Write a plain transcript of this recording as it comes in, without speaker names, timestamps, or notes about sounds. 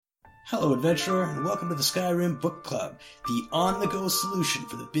Hello, adventurer, and welcome to the Skyrim Book Club, the on-the-go solution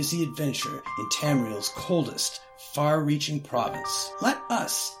for the busy adventurer in Tamriel's coldest, far-reaching province. Let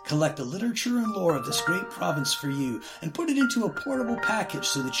us collect the literature and lore of this great province for you and put it into a portable package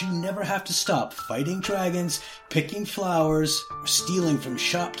so that you never have to stop fighting dragons, picking flowers, or stealing from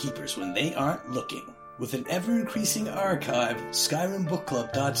shopkeepers when they aren't looking. With an ever-increasing archive,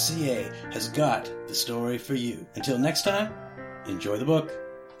 SkyrimBookClub.ca has got the story for you. Until next time, enjoy the book.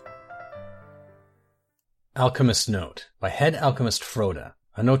 Alchemist's Note by Head Alchemist Froda.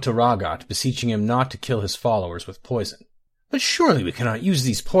 A note to Ragot beseeching him not to kill his followers with poison. But surely we cannot use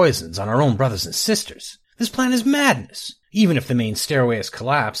these poisons on our own brothers and sisters. This plan is madness. Even if the main stairway has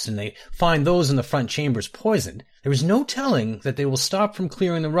collapsed and they find those in the front chambers poisoned, there is no telling that they will stop from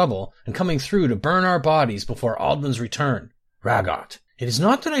clearing the rubble and coming through to burn our bodies before Alduin's return. Ragot, it is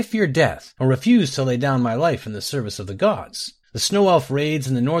not that I fear death, or refuse to lay down my life in the service of the gods. The Snow Elf raids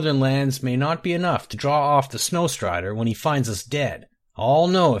in the northern lands may not be enough to draw off the Snowstrider when he finds us dead. All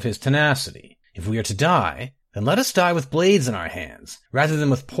know of his tenacity. If we are to die, then let us die with blades in our hands, rather than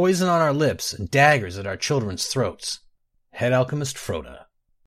with poison on our lips and daggers at our children's throats. Head Alchemist Froda.